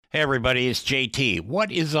Hey everybody, it's JT.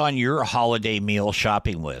 What is on your holiday meal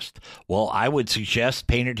shopping list? Well, I would suggest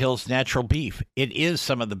Painted Hills Natural Beef. It is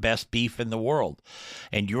some of the best beef in the world,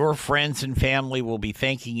 and your friends and family will be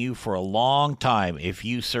thanking you for a long time if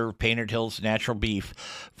you serve Painted Hills Natural Beef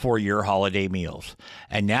for your holiday meals.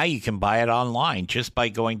 And now you can buy it online just by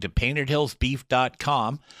going to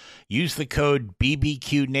paintedhillsbeef.com. Use the code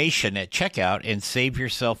BBQNation at checkout and save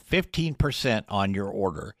yourself 15% on your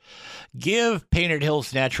order. Give Painted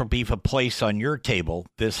Hills Natural Beef a place on your table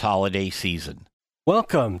this holiday season.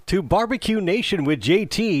 Welcome to Barbecue Nation with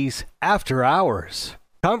JT's After Hours.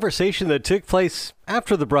 Conversation that took place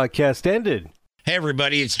after the broadcast ended. Hey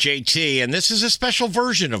everybody, it's JT, and this is a special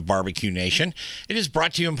version of Barbecue Nation. It is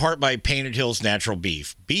brought to you in part by Painted Hills Natural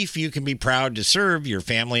Beef. Beef you can be proud to serve your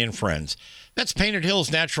family and friends. That's Painted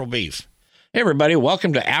Hills Natural Beef. Hey everybody,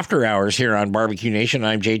 welcome to After Hours here on Barbecue Nation.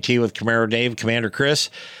 I'm JT with Camaro Dave, Commander Chris,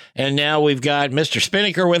 and now we've got Mr.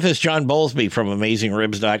 Spinnaker with us, John Bowlesby from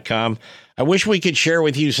AmazingRibs.com. I wish we could share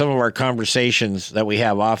with you some of our conversations that we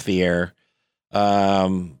have off the air,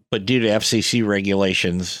 but due to FCC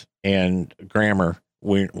regulations and grammar,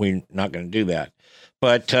 we're not going to do that.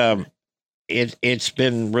 But it's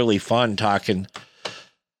been really fun talking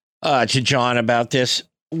to John about this.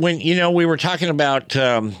 When, we were talking about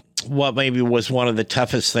what maybe was one of the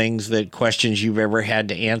toughest questions you've ever had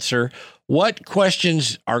to answer. What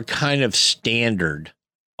questions are kind of standard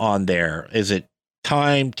on there? Is it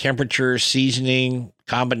time, temperature, seasoning,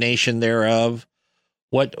 combination thereof?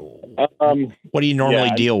 What do you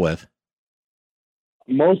normally deal with?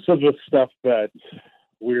 Most of the stuff that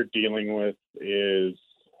we're dealing with is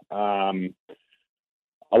a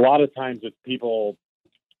lot of times it's people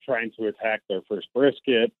trying to attack their first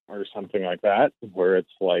brisket or something like that, where it's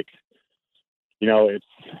like, it's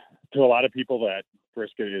to a lot of people that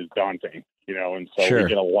brisket is daunting, and so Sure. We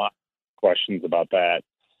get a lot of questions about that.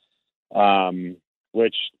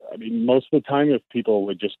 Which, I mean, most of the time, if people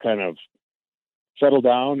would just kind of settle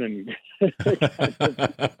down and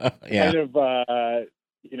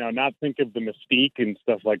not think of the mystique and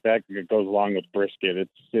stuff like that that goes along with brisket,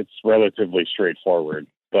 it's relatively straightforward.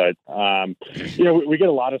 But, we get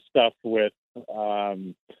a lot of stuff with,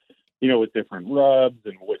 with different rubs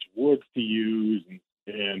and which woods to use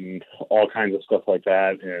and all kinds of stuff like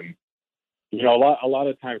that. And, a lot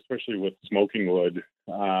of times, especially with smoking wood,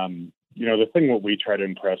 the thing what we try to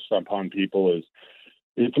impress upon people is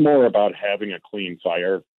it's more about having a clean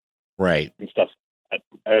fire. Right. And stuff,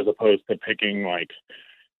 as opposed to picking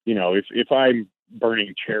if I'm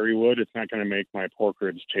burning cherry wood, it's not going to make my pork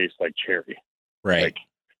ribs taste like cherry. Right.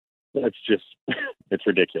 That's just, it's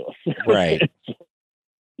ridiculous. Right.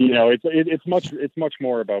 It's much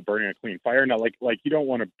more about burning a clean fire. Now, like you don't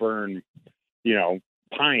want to burn,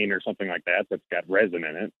 pine or something like that that's got resin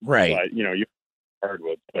in it. Right. But, you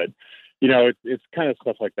hardwood. But, it's kind of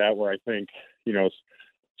stuff like that where I think,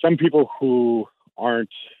 some people who aren't,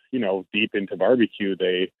 deep into barbecue,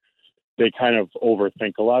 they kind of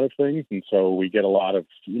overthink a lot of things. And so we get a lot of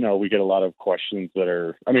questions that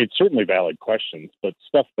are, I mean, certainly valid questions, but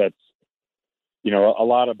stuff that's, a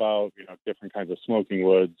lot about, different kinds of smoking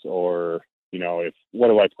woods or, what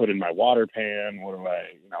do I put in my water pan? What do I,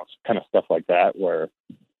 kind of stuff like that where,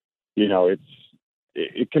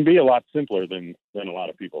 it can be a lot simpler than a lot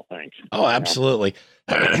of people think. Oh, absolutely.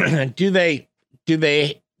 Do they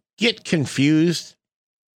get confused?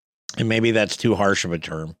 And maybe that's too harsh of a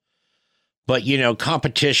term, but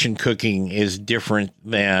competition cooking is different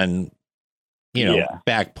than,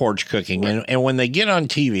 back porch cooking. And when they get on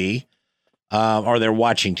TV, or they're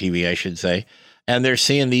watching TV, I should say, and they're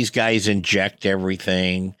seeing these guys inject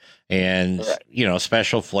everything and, right.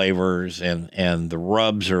 Special flavors and the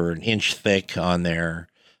rubs are an inch thick on there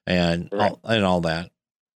and, right. all that.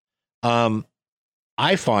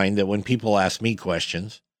 I find that when people ask me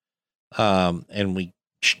questions, and we,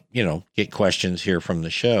 get questions here from the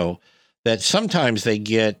show, that sometimes they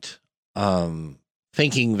get,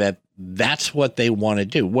 thinking that that's what they want to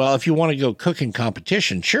do. Well, if you want to go cooking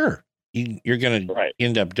competition, sure, you're going to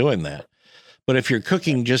end up doing that. But if you're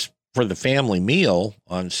cooking just for the family meal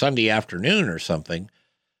on Sunday afternoon or something,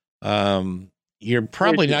 you're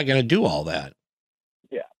probably not going to do all that.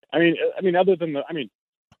 Yeah. I mean, other than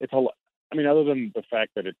other than the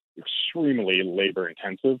fact that it's extremely labor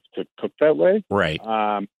intensive to cook that way. Right.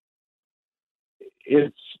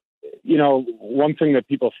 It's, one thing that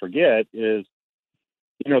people forget is,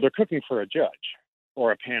 they're cooking for a judge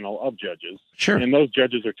or a panel of judges. Sure. And those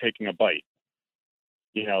judges are taking a bite.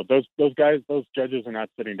 Those judges are not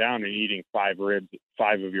sitting down and eating five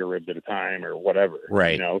of your ribs at a time or whatever.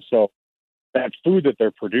 Right. So that food that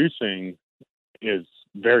they're producing is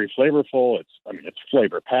very flavorful. It's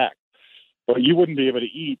flavor packed, but you wouldn't be able to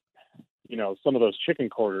eat, some of those chicken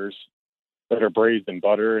quarters that are braised in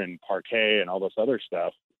butter and parquet and all this other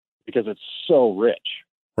stuff because it's so rich.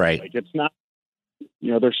 Right. Like it's not,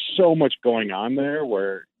 there's so much going on there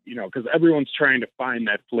where, because everyone's trying to find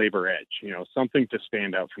that flavor edge, something to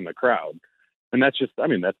stand out from the crowd. And that's just,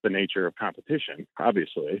 that's the nature of competition,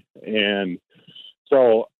 obviously. And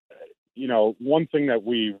so, one thing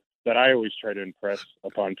that I always try to impress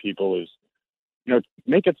upon people is,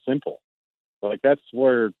 make it simple. Like that's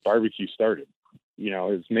where barbecue started,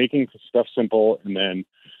 is making stuff simple and then,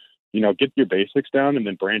 get your basics down and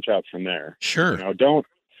then branch out from there. Sure.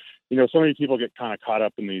 So many people get kind of caught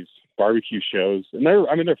up in these barbecue shows and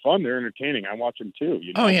they're fun. They're entertaining. I watch them too,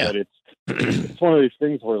 Oh yeah. But it's one of these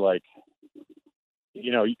things where like,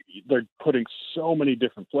 they're putting so many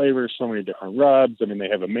different flavors, so many different rubs. I mean, they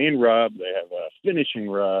have a main rub, they have a finishing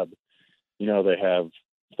rub, they have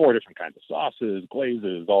 4 different kinds of sauces,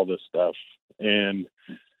 glazes, all this stuff. And,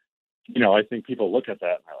 I think people look at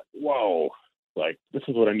that and they're like, whoa, like this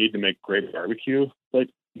is what I need to make great barbecue. Like,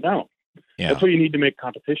 no, That's what you need to make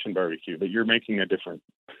competition barbecue, that you're making a different,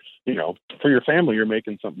 for your family, you're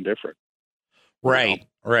making something different. Right.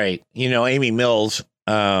 Right. Amy Mills,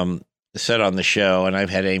 said on the show, and I've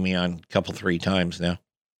had Amy on a couple, 3 times now.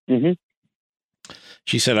 Mm-hmm.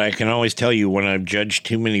 She said, I can always tell you when I've judged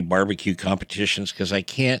too many barbecue competitions because I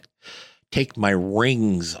can't take my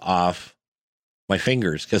rings off my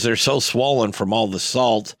fingers because they're so swollen from all the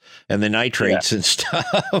salt and the nitrates and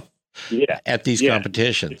stuff at these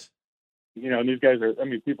competitions. And these guys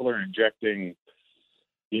people are injecting,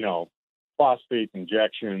 phosphate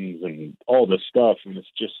injections and all this stuff. And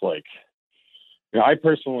it's just like, I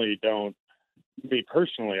don't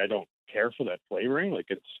care for that flavoring. Like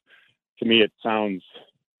to me, it sounds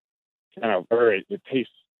it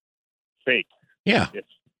tastes fake. Yeah. It's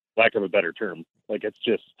lack of a better term. Like it's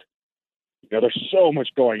just, there's so much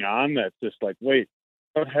going on that's just like, wait,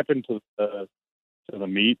 what happened to the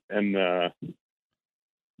meat and and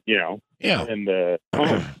the,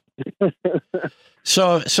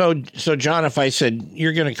 So John, if I said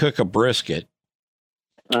you're going to cook a brisket,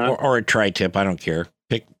 or a tri-tip, I don't care.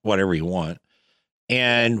 Pick whatever you want.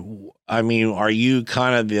 And are you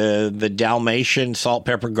kind of the Dalmatian salt,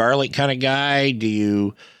 pepper, garlic kind of guy? Do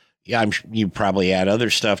you? Yeah, you probably add other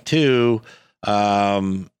stuff too.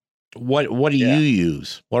 What do you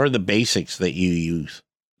use? What are the basics that you use?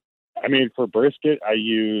 For brisket, I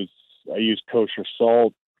use kosher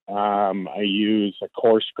salt. I use a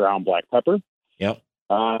coarse ground black pepper. Yep.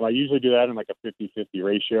 I usually do that in like a 50-50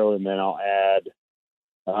 ratio, and then I'll add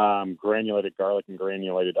granulated garlic and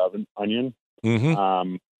granulated onion.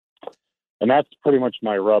 Mm-hmm. And that's pretty much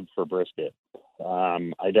my rub for brisket.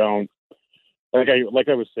 I don't like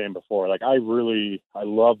I was saying before, like I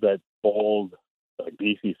love that bold, like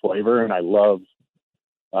beefy flavor. And I love,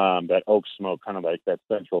 that oak smoke, kind of like that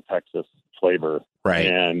Central Texas flavor. Right.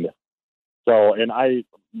 And so,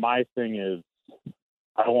 my thing is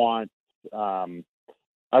I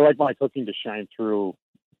like my cooking to shine through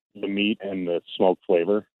the meat and the smoke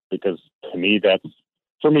flavor, because to me,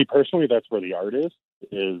 for me personally, that's where the art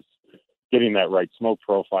is getting that right smoke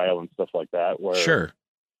profile and stuff like that, where sure,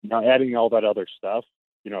 adding all that other stuff,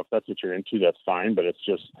 if that's what you're into, that's fine. But it's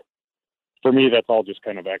just, for me, that's all just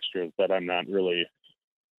kind of extras that I'm not really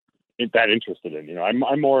that interested in.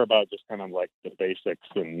 I'm more about just kind of like the basics.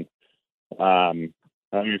 And for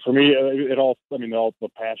me, the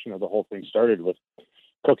passion of the whole thing started with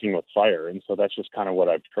cooking with fire, and so that's just kind of what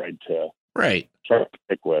I've tried to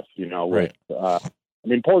stick with.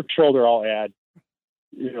 Pork shoulder, I'll add.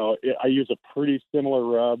 I use a pretty similar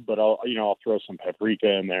rub, but I'll throw some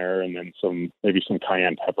paprika in there, and then maybe some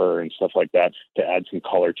cayenne pepper and stuff like that to add some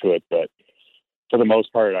color to it. But for the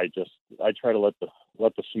most part, I try to let the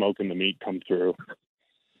smoke and the meat come through.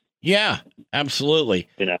 Yeah, absolutely.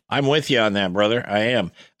 I'm with you on that, brother. I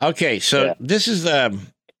am. Okay, so this is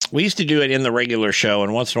we used to do it in the regular show,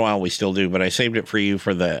 and once in a while we still do, but I saved it for you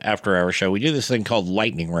for the after-hour show. We do this thing called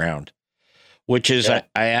lightning round, which is I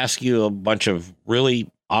ask you a bunch of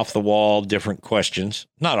really off-the-wall different questions,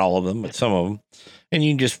 not all of them, but some of them, and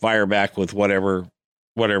you can just fire back with whatever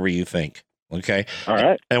you think. Okay? All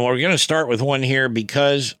right. And we're going to start with one here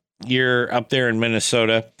because you're up there in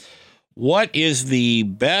Minnesota. What is the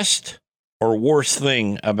best or worst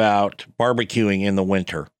thing about barbecuing in the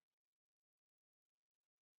winter?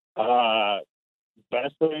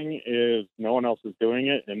 Best thing is no one else is doing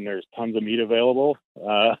it, and there's tons of meat available.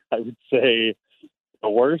 I would say the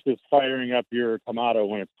worst is firing up your Kamado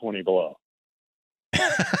when it's 20 below.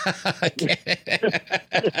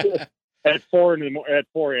 At 4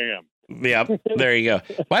 a.m. Yeah, there you go.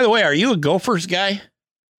 By the way, are you a Gophers guy?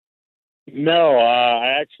 No,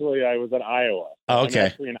 I was at Iowa. Oh, I'm okay.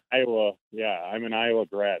 actually in Iowa. Yeah, I'm an Iowa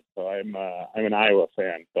grad, so I'm an Iowa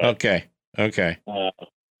fan. But, Okay.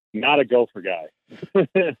 not a Gopher guy.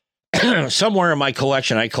 Somewhere in my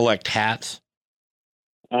collection, I collect hats,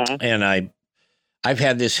 and I've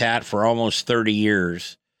had this hat for almost 30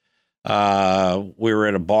 years. We were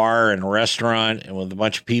at a bar and a restaurant and with a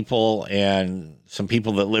bunch of people and some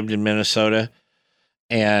people that lived in Minnesota.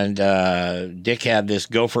 And Dick had this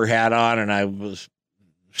Gopher hat on, and I was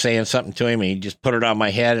saying something to him, and he just put it on my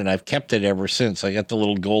head, and I've kept it ever since. I got the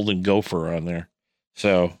little golden gopher on there.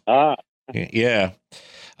 So, yeah.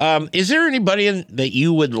 Is there anybody that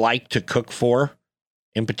you would like to cook for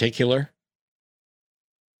in particular?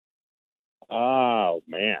 Oh,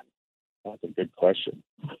 man. That's a good question.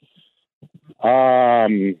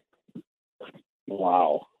 Wow.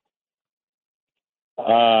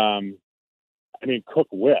 I mean, cook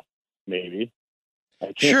with, maybe.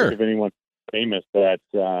 I can't think of anyone famous that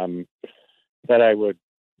I would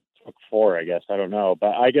cook for, I guess. I don't know.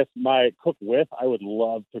 But I guess my cook with, I would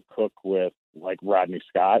love to cook with, like, Rodney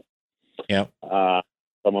Scott. Yeah.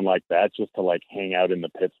 Someone like that, just to, like, hang out in the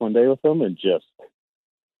pits one day with them and just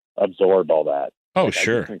absorb all that. Oh, like,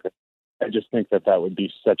 sure. I just think that would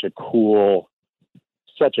be such a cool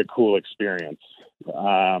experience.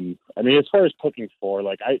 I mean, as far as cooking for,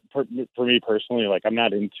 like, for me personally, like, I'm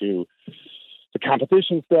not into the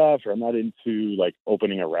competition stuff, or I'm not into, like,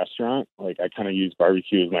 opening a restaurant. Like, I kind of use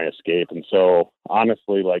barbecue as my escape. And so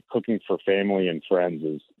honestly, like, cooking for family and friends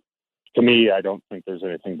is, to me, I don't think there's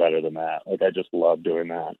anything better than that. Like, I just love doing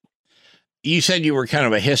that. You said you were kind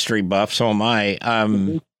of a history buff. So am I.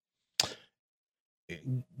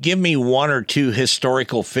 Give me one or two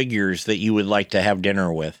historical figures that you would like to have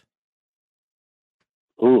dinner with.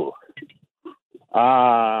 Ooh.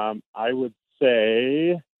 I would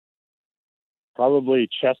say probably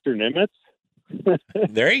Chester Nimitz.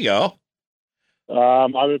 There you go.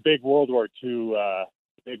 I'm a big World War II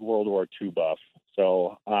buff.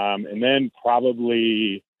 So, and then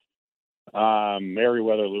probably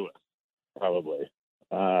Meriwether Lewis, probably.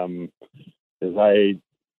 Because I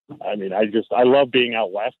love being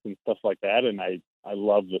out west and stuff like that, and I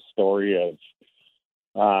love the story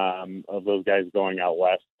of those guys going out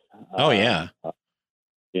west. Oh yeah.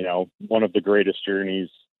 One of the greatest journeys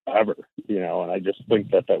ever. And I just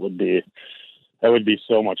think that would be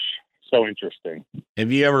so interesting.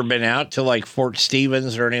 Have you ever been out to, like, Fort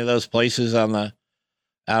Stevens or any of those places on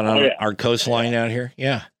our coastline out here?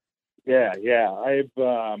 Yeah. Yeah. I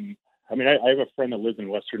have a friend that lives in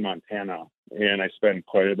Western Montana, and I spend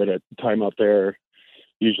quite a bit of time out there,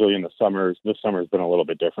 usually in the summers. This summer's been a little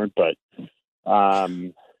bit different, but,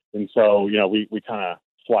 and so, we kind of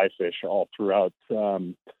fly fish all throughout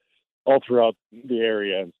the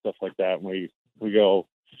area and stuff like that. And we go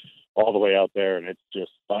all the way out there, and it's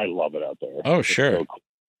just, I love it out there. Oh, sure. So cool.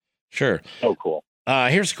 Sure. So cool.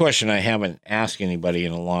 Here's a question I haven't asked anybody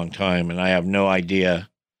in a long time, and I have no idea.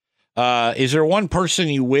 Is there one person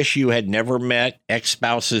you wish you had never met?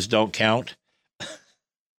 Ex-spouses don't count.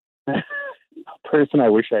 A person I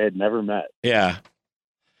wish I had never met. Yeah.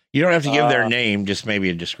 You don't have to give their name, just maybe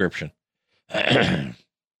a description. I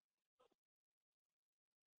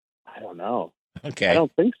don't know. Okay. I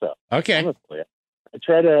don't think so. Okay. Honestly,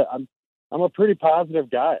 I'm a pretty positive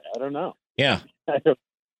guy. I don't know. Yeah.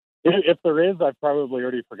 If there is, I've probably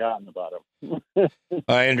already forgotten about him.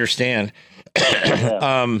 I understand.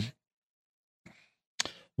 Yeah.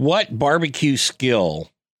 What barbecue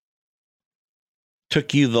skill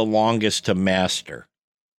took you the longest to master?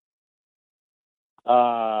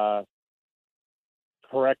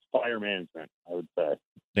 Correct fire management, I would say.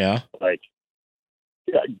 Yeah. Like,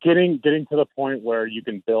 getting to the point where you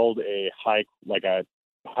can build a high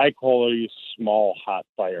quality small hot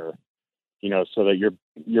fire, so that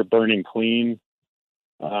you're burning clean,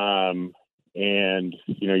 and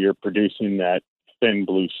you're producing that thin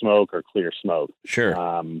blue smoke or clear smoke. Sure.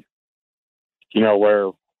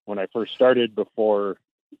 Where when I first started, before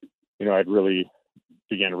I'd really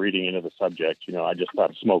began reading into the subject, I just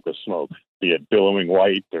thought smoke was smoke, be it billowing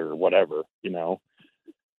white or whatever,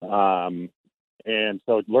 and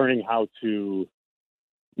so learning how to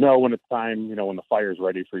know when it's time, when the fire is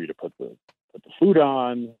ready for you to put the food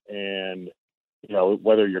on, and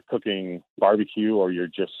whether you're cooking barbecue or you're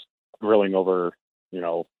just grilling over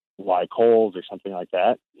live coals or something like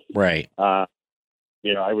that. Right. I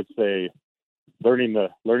would say learning the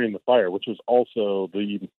fire, which was also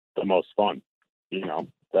the most fun. That's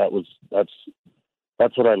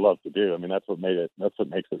what I love to do. I mean, that's what makes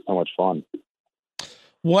it so much fun.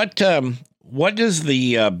 What does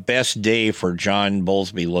the best day for John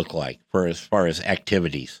Bowlesby look like for as far as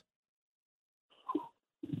activities?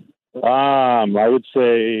 I would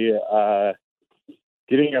say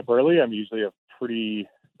getting up early. I'm usually a pretty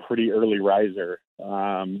early riser,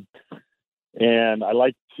 and I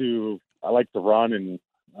like to run and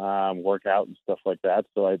work out and stuff like that.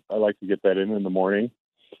 So I like to get that in the morning.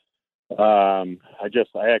 I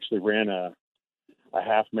actually ran a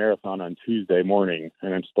half marathon on Tuesday morning,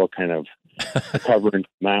 and I'm still kind of recovering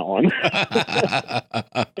from that one.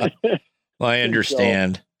 Well, I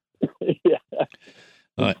understand. Yeah.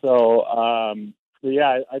 So,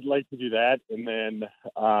 yeah, I'd like to do that, and then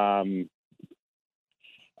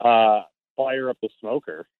fire up the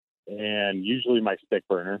smoker, and usually my stick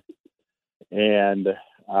burner, and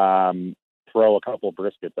throw a couple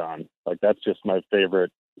briskets on. Like, that's just my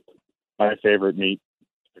favorite meat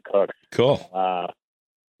to cook. Cool.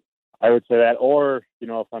 I would say that, or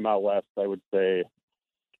if I'm out west, I would say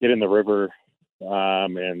get in the river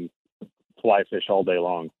and fly fish all day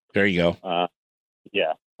long. There you go.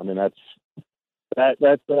 Yeah, I mean that's an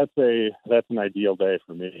ideal day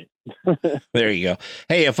for me. There you go.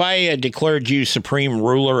 Hey, if I declared you supreme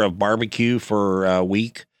ruler of barbecue for a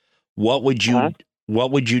week, what would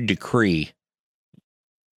you decree?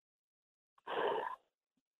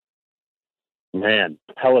 Man,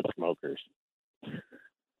 pellet smokers.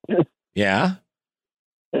 Yeah.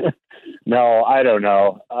 No, I don't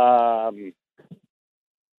know.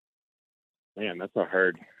 Man, that's a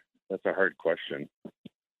hard question.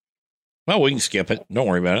 Well, we can skip it. Don't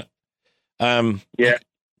worry about it. Yeah.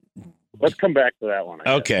 Let's come back to that one.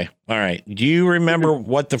 Okay. All right. Do you remember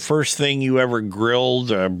what the first thing you ever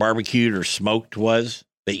grilled or barbecued or smoked was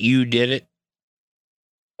that you did it?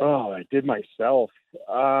 Oh, I did myself.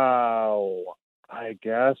 Oh, I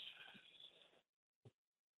guess.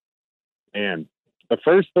 Man, the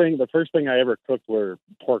first thing I ever cooked were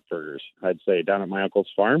pork burgers, I'd say, down at my uncle's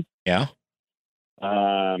farm. Yeah.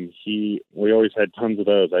 We always had tons of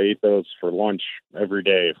those. I ate those for lunch every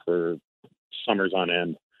day for summers on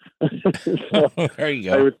end. So there you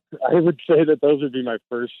go. I would say that those would be my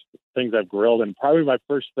first things I've grilled, and probably my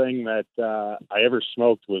first thing that I ever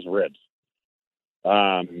smoked was ribs.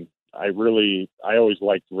 I always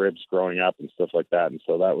liked ribs growing up and stuff like that, and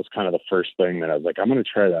so that was kind of the first thing that I was like, I'm going to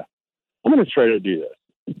try to do this.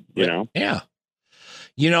 Yeah.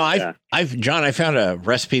 John, I found a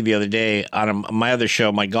recipe the other day on my other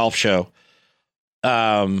show, my golf show.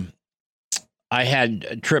 I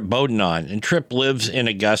had Trip Bowden on, and Trip lives in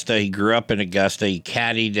Augusta. He grew up in Augusta. He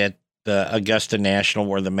caddied at the Augusta National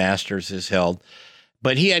where the Masters is held,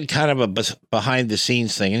 but he had kind of a behind the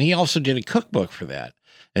scenes thing. And he also did a cookbook for that.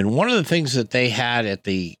 And one of the things that they had at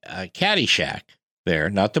the Caddy Shack there,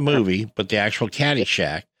 not the movie, but the actual Caddy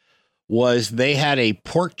Shack, was they had a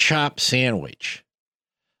pork chop sandwich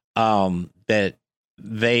and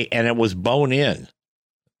it was bone in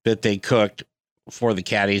that they cooked for the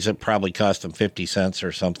caddies. It probably cost them 50 cents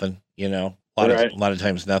or something, a lot of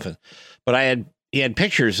times nothing. But he had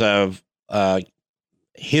pictures of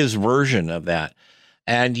his version of that.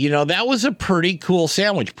 And, that was a pretty cool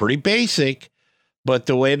sandwich, pretty basic, but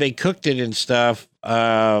the way they cooked it and stuff,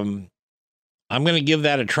 I'm going to give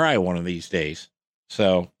that a try one of these days.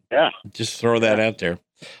 So yeah, just throw that out there.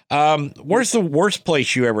 Where's the worst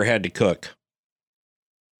place you ever had to cook?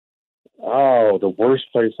 Oh, the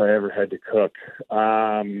worst place I ever had to cook.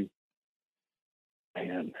 Man,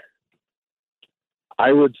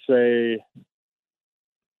 I would say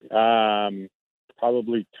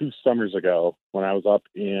probably 2 summers ago when I was up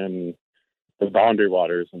in the Boundary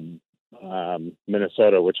Waters in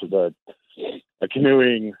Minnesota, which is a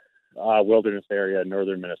canoeing wilderness area in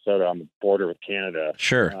northern Minnesota on the border with Canada.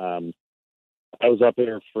 Sure. I was up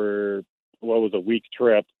there for what was a week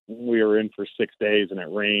trip. We were in for 6 days, and it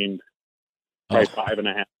rained probably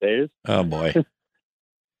 5.5 days. Oh boy.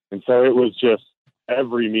 And so it was just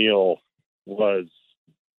every meal was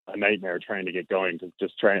a nightmare trying to get going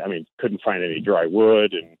couldn't find any dry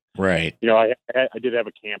wood. And, right. I did have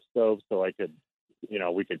a camp stove, so I could,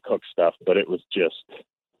 we could cook stuff, but it was just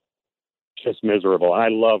miserable. And I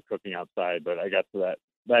love cooking outside, but I got to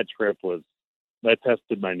that trip that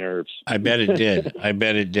tested my nerves. I bet it did.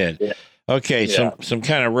 Yeah. Okay. Yeah. Some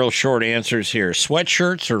kind of real short answers here.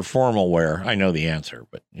 Sweatshirts or formal wear? I know the answer,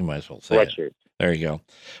 but you might as well say Sweatshirts. it. There you go.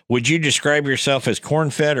 Would you describe yourself as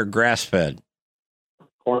corn-fed or grass-fed?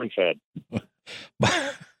 Corn-fed.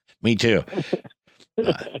 Me too.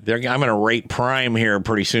 I'm going to rate Prime here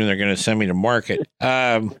pretty soon. They're going to send me to market.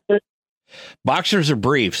 Boxers or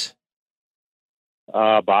briefs?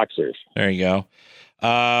 Boxers. There you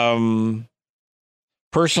go.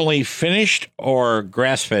 Personally finished or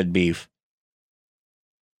grass-fed beef?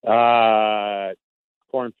 Corn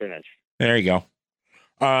finish. There you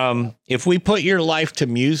go. If we put your life to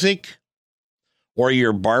music or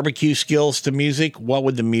your barbecue skills to music, what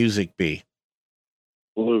would the music be?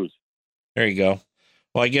 Blues. There you go.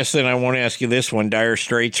 Well, I guess then I won't ask you this one, Dire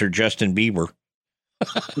Straits or Justin Bieber?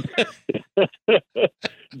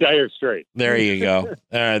 Dire Straits. There you go.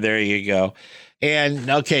 There you go. And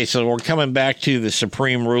okay, so we're coming back to the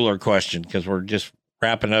Supreme Ruler question because we're just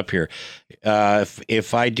wrapping up here.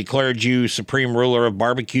 If I declared you Supreme Ruler of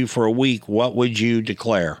barbecue for a week, what would you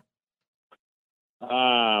declare?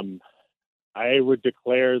 I would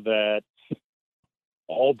declare that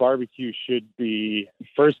all barbecue should be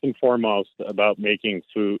first and foremost about making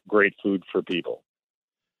great food for people.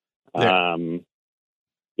 Yeah.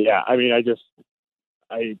 Yeah, I mean,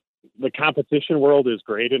 the competition world is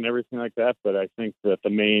great and everything like that, but I think that the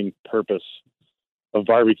main purpose of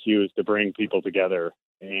barbecue is to bring people together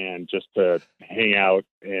and just to hang out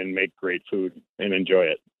and make great food and enjoy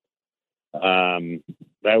it.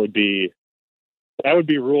 That would be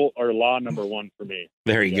rule or law number one for me.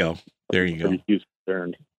 There you go. There you go. Barbecue's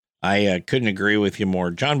concerned. I couldn't agree with you more.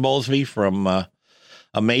 John Bowlesby from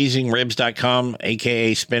AmazingRibs.com,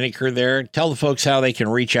 aka Spinnaker there. Tell the folks how they can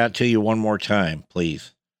reach out to you one more time,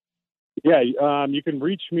 please. Yeah, you can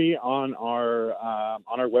reach me on our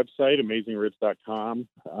website, AmazingRibs.com.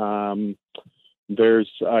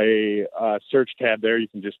 There's a search tab there. You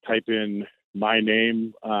can just type in my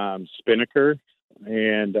name, Spinnaker,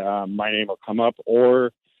 and my name will come up.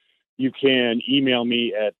 Or you can email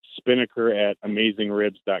me at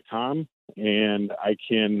spinnaker@amazingribs.com, and I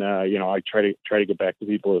can, I try to get back to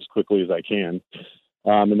people as quickly as I can.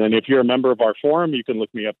 And then if you're a member of our forum, you can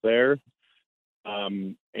look me up there.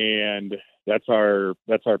 And that's our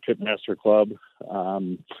Pitmaster Club.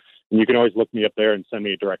 And you can always look me up there and send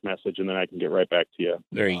me a direct message, and then I can get right back to you.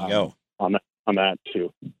 There you go. On that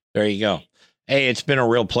too. There you go. Hey, it's been a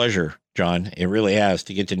real pleasure, John. It really has,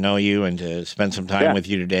 to get to know you and to spend some time with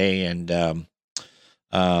you today. And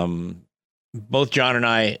both John and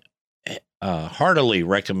I heartily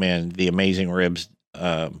recommend the Amazing Ribs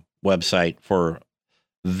website for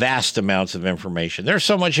vast amounts of information. There's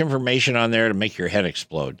so much information on there to make your head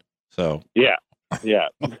explode. So yeah,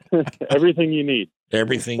 everything you need.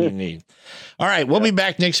 Everything you need. All right, we'll be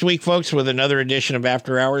back next week, folks, with another edition of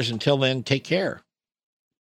After Hours. Until then, take care.